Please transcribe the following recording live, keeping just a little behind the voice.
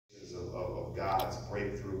of God's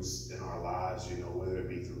breakthroughs in our lives, whether it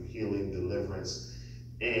be through healing, deliverance.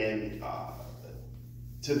 And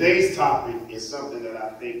today's topic is something that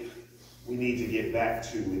I think we need to get back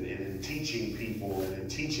to in teaching people and in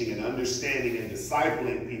teaching and understanding and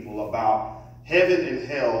discipling people about heaven and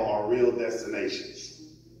hell are real destinations.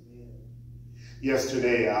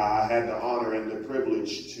 Yesterday, I had the honor and the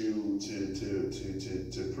privilege to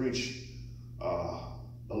preach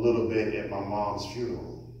a little bit at my mom's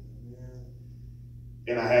funeral.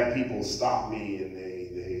 And I had people stop me, and they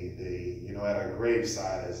at her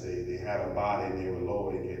graveside, as they had a body and they were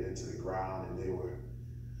lowering it into the ground, and they were,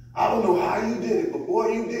 I don't know how you did it, but boy,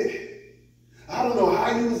 you did it. I don't know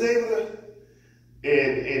how you was able to.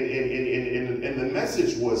 And the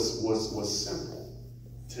message was simple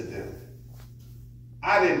to them.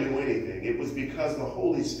 I didn't do anything. It was because the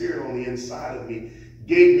Holy Spirit on the inside of me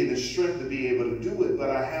gave me the strength to be able to do it, but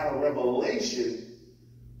I had a revelation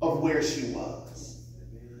of where she was.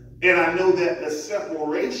 And I know that the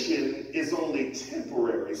separation is only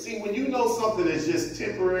temporary. See, when you know something is just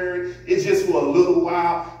temporary, it's just for a little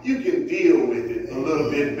while, you can deal with it a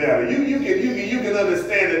little bit better. You can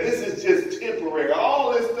understand that this is just temporary.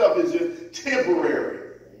 All this stuff is just temporary.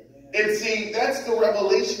 And see, that's the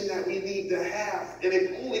revelation that we need to have. And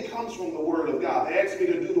it only comes from the Word of God. They asked me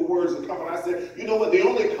to do the words of comfort. I said, you know what? The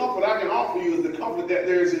only comfort I can offer you is the comfort that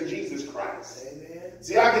there is in Jesus Christ. Amen.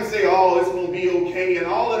 See, I can say, oh, it's going to be okay, and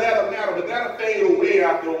all of that will matter, but that'll fade away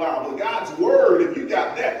after a while. But God's Word, if you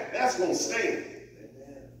got that, that's going to stand.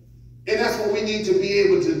 And that's what we need to be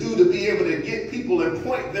able to do, to be able to get people and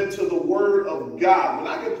point them to the Word of God. When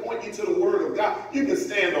I can point you to the Word of God, you can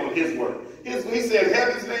stand on His Word. He said,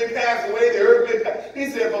 heavens may pass away, the earth may pass. He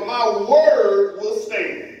said, but my Word will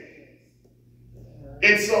stand.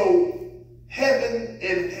 And so, heaven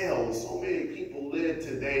and hell, so many people live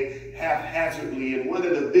today haphazardly. And one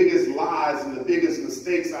of the biggest lies and the biggest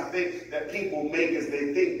mistakes I think that people make is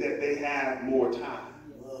they think that they have more time.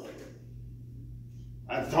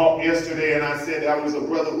 I talked yesterday and I said there was a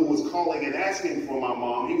brother who was calling and asking for my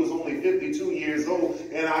mom. He was only 52 years old,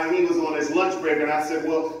 and he was on his lunch break, and I said,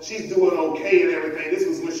 well, she's doing okay and everything. This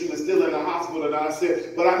was when she was still in the hospital, and I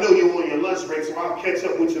said, but I know you're on your lunch break, so I'll catch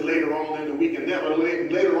up with you later on in the week. And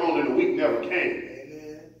later on in the week never came.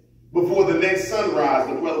 Amen. Before the next sunrise,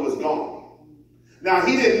 the brother was gone. Now,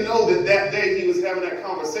 he didn't know that that day he was having that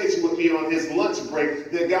conversation with me on his lunch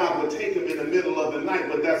break, that God would take him in the middle of the night,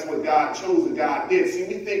 but that's what God chose and God did. See,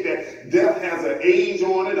 we think that death has an age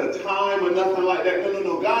on it, a time or nothing like that.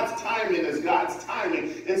 No. God's timing is God's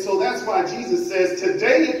timing. And so that's why Jesus says,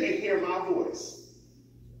 today if you hear my voice,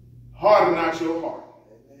 harden not your heart.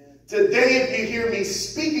 Amen. Today if you hear me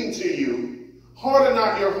speaking to you, harden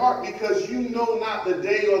not your heart, because you know not the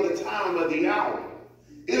day or the time or the hour.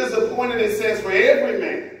 It is appointed, it says, for every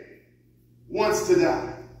man wants to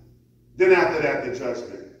die. Then after that, the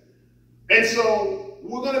judgment. And so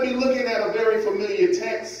we're going to be looking at a very familiar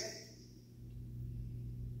text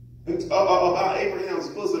about Abraham's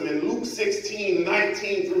bosom in Luke 16,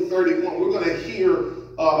 19 through 31. We're going to hear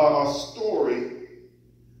a story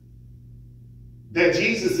that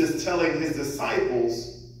Jesus is telling his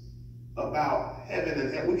disciples about heaven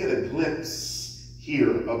and hell. We get a glimpse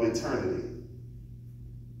here of eternity.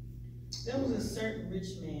 There was a certain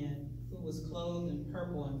rich man who was clothed in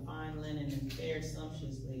purple and fine linen and fared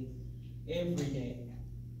sumptuously every day.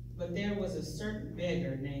 But there was a certain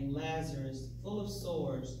beggar named Lazarus, full of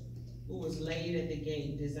sores, who was laid at the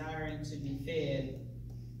gate, desiring to be fed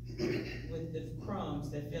with the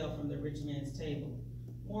crumbs that fell from the rich man's table.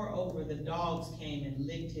 Moreover, the dogs came and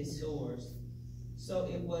licked his sores. So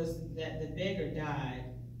it was that the beggar died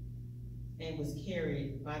and was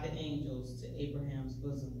carried by the angels to Abraham's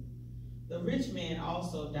bosom. The rich man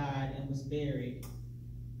also died and was buried.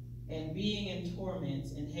 And being in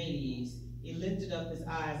torments in Hades, he lifted up his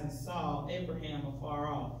eyes and saw Abraham afar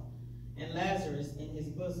off, and Lazarus in his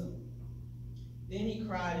bosom. Then he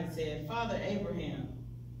cried and said, Father Abraham,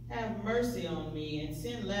 have mercy on me, and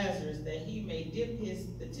send Lazarus that he may dip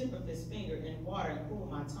the tip of his finger in water and cool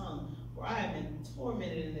my tongue, for I have been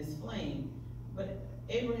tormented in this flame. But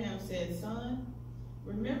Abraham said, Son,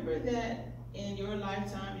 remember that in your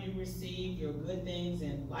lifetime you received your good things,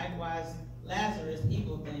 and likewise Lazarus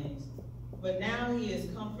evil things. But now he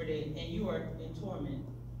is comforted, and you are in torment.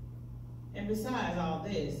 And besides all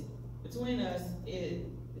this, between us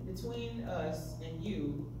and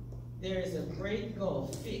you, there is a great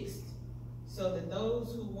gulf fixed, so that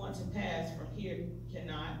those who want to pass from here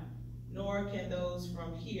cannot, nor can those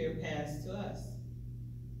from here pass to us.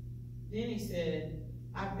 Then he said,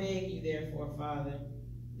 I beg you therefore, Father,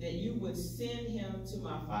 that you would send him to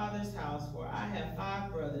my father's house, for I have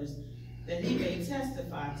 5 brothers, that he may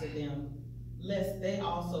testify to them, lest they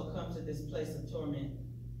also come to this place of torment.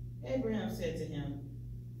 Abraham said to him,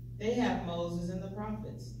 they have Moses and the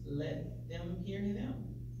prophets. Let them hear them.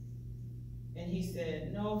 And he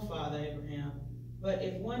said, no, Father Abraham, but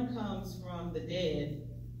if one comes from the dead,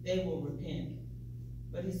 they will repent.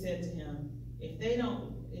 But he said to him, if they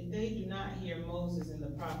do not hear Moses and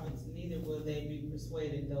the prophets, neither will they be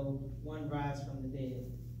persuaded, though one rise from the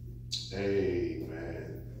dead.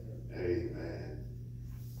 Amen. Amen.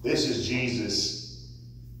 This is Jesus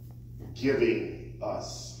giving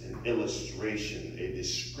us an illustration, a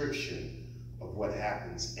description of what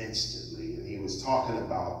happens instantly. And he was talking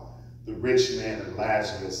about the rich man and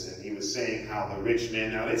Lazarus, and he was saying how the rich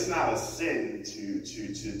man, now it's not a sin to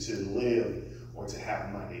live or to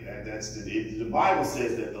have money. The Bible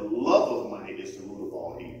says that the love of money is the root of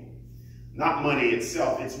all evil. Not money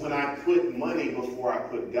itself. It's when I put money before I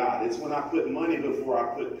put God. It's when I put money before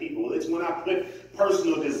I put people. It's when I put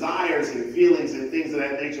personal desires and feelings and things of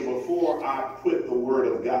that nature before I put the word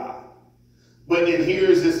of God. But then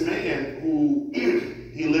here's this man who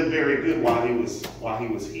he lived very good while he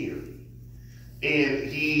was here.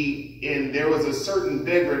 And there was a certain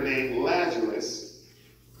beggar named Lazarus,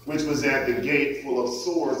 which was at the gate full of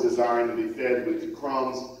sores, desiring to be fed with the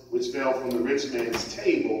crumbs which fell from the rich man's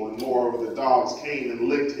table. And moreover, the dogs came and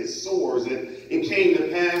licked his sores. And it came to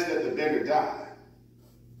pass that the beggar died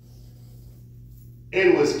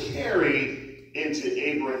and was carried into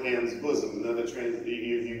Abraham's bosom. Another translation,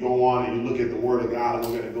 if you go on and you look at the word of God,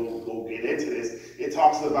 and we're going to go get into this, it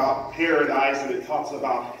talks about paradise and it talks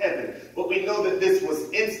about heaven. But we know that this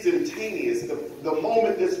was instantaneous. The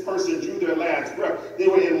moment this person drew their last breath, they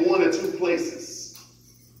were in one or two places.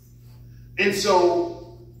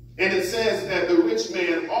 And it says that the rich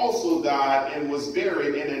man also died and was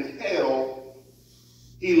buried, and in hell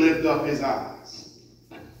he lifted up his eyes,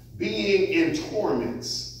 being in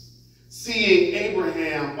torments, seeing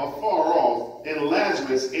Abraham afar off and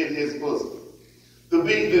Lazarus in his bosom.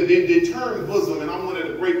 The term bosom, and I wanted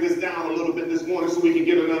to break this down a little bit this morning so we can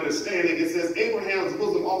get an understanding. It says Abraham's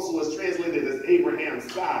bosom also is translated as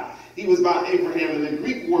Abraham's side. He was by Abraham, and the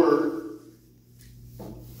Greek word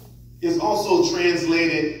is also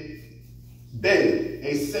translated bed,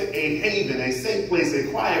 a haven, a safe place, a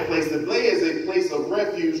quiet place. The bed is a place of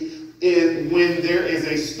refuge when there is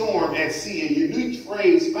a storm at sea. A unique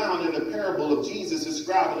phrase found in the parable of Jesus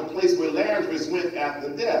describing a place where Lazarus went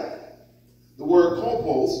after death. The word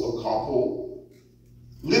kolpos, or kolpo,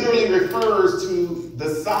 literally refers to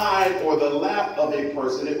the side or the lap of a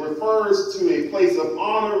person. It refers to a place of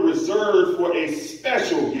honor reserved for a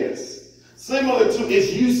special guest. Similar to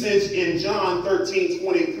its usage in John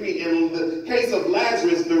 13:23. In the case of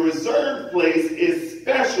Lazarus, the reserved place is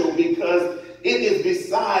special because it is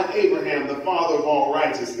beside Abraham, the father of all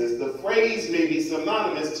righteousness. The phrase may be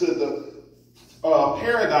synonymous to the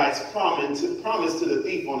paradise promised to the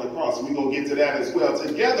thief on the cross. We're going to get to that as well.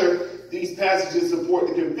 Together, these passages support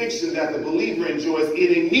the conviction that the believer enjoys an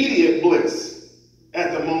immediate bliss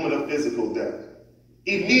at the moment of physical death.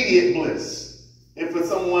 Immediate bliss. And for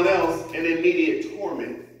someone else, an immediate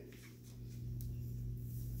torment.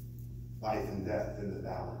 Life and death in the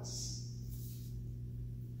balance.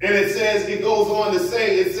 And it goes on to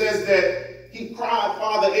say, it says that he cried,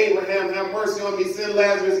 Father Abraham, have mercy on me, send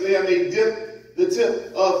Lazarus, that I may dip the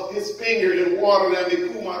tip of his finger in water, that I may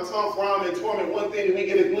cool my tongue, for I'm in torment. One thing that we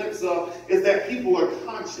get a glimpse of is that people are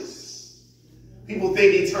conscious. People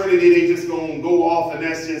think eternity, they just going to go off and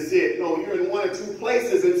that's just it. No, you're in one or two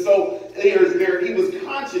places. And so he was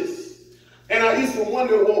conscious. And I used to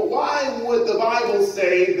wonder, well, why would the Bible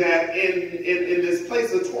say that in this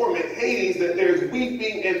place of torment, Hades, that there's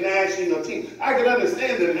weeping and gnashing of teeth? I can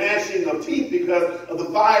understand the gnashing of teeth because of the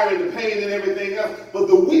fire and the pain and everything else. But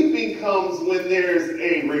the weeping comes when there's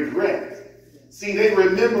a regret. See, they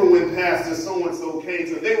remember when Pastor so-and-so came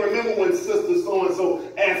to them. They remember when Sister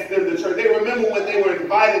so-and-so asked them to church. They remember when they were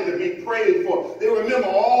invited to be prayed for. They remember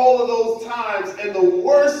all of those times. And the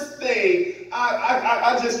worst thing,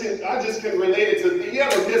 I just can relate it to, you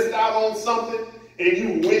ever missed out on something and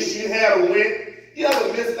you wish you had went? You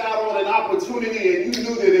ever missed out on an opportunity and you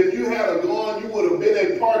knew that if you had gone, you would have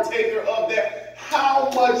been a partaker of that? How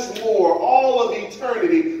much more all of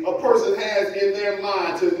eternity a person has in their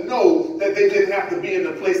mind to know that they didn't have to be in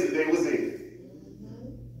the place that they was in.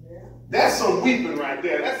 That's some weeping right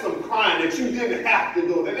there. That's some crying that you didn't have to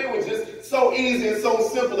go there. It was just so easy and so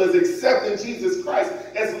simple as accepting Jesus Christ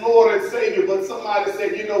as Lord and Savior. But somebody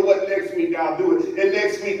said, you know what, next week I'll do it. And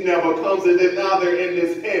next week never comes. And then now they're in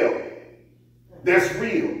this hell. That's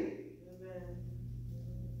real.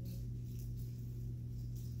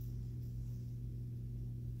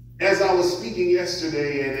 as I was speaking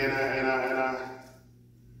yesterday, and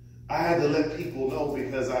I had to let people know,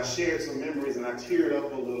 because I shared some memories and I teared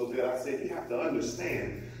up a little bit. I said, you have to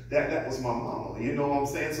understand that was my mama. You know what I'm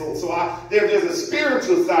saying? So there's a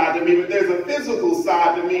spiritual side to me, but there's a physical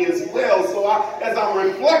side to me as well. So as I'm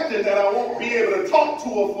reflecting that I won't be able to talk to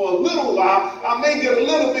her for a little while, I may get a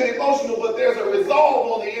little bit emotional, but there's a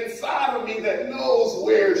resolve on the inside of me that knows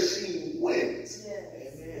where she went. Yes,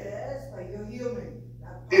 yes, like you're human.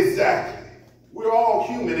 Exactly. We're all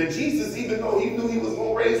human. And Jesus, even though he knew he was going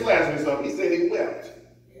to raise Lazarus up, he said he wept.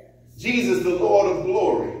 Yes. Jesus, the Lord of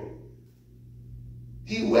glory,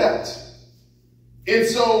 he wept. And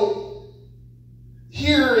so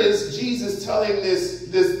here is Jesus telling this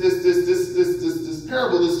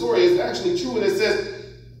parable. This story is actually true. And it says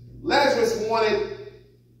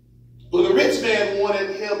the rich man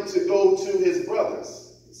wanted him to go to his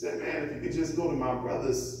brothers. He said, man, if you could just go to my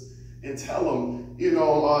brothers and tell them,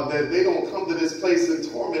 that they don't come to this place in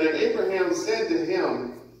torment. And Abraham said to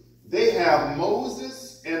him, they have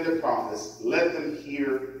Moses and the prophets. Let them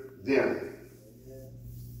hear them.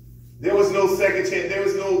 There was no second chance. There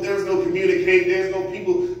was no communicating. There's no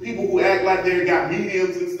people who act like they got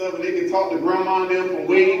mediums and stuff, and they can talk to grandma and them from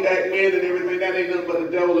way back when and everything. That ain't nothing but the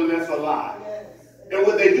devil, and that's a lie. And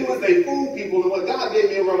what they do is they fool people. And what God gave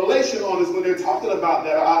me a revelation on is when they're talking about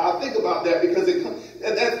that, I think about that, because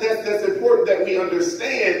that's important that we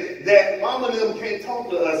understand that mama and them can't talk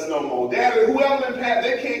to us no more. Dad or whoever in past,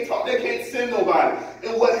 they can't talk, they can't send nobody.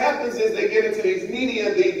 And what happens is they get into these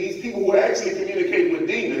media, these people who are actually communicating with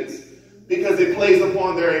demons, because it plays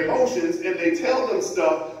upon their emotions, and they tell them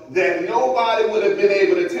stuff that nobody would have been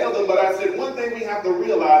able to tell them. But I said, one thing we have to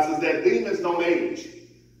realize is that demons don't age.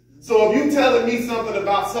 So if you're telling me something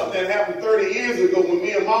about something that happened 30 years ago when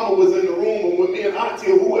me and mama was in the room, or when me and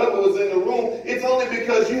auntie or whoever was in the room, it's only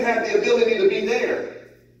because you had the ability to be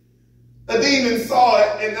there. A demon saw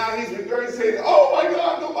it, and now he's regurgitating, oh my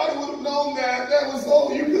God, nobody would have known that. That was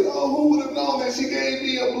who would have known that she gave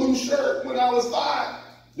me a blue shirt when I was 5?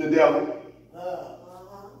 The devil.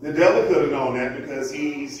 The devil could have known that, because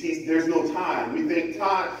there's no time. We think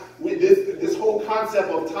time, this whole concept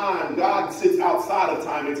of time, God sits outside of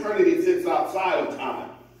time. Eternity sits outside of time.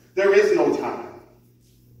 There is no time.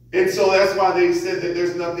 And so that's why they said that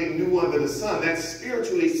there's nothing new under the sun. That's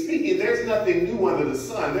spiritually speaking, there's nothing new under the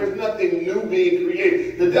sun. There's nothing new being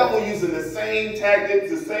created. The devil using the same tactics,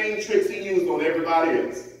 the same tricks he used on everybody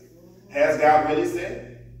else. Has God really said?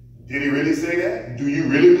 Did he really say that? Do you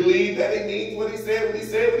really believe that he means what he said when he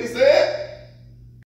said what he said?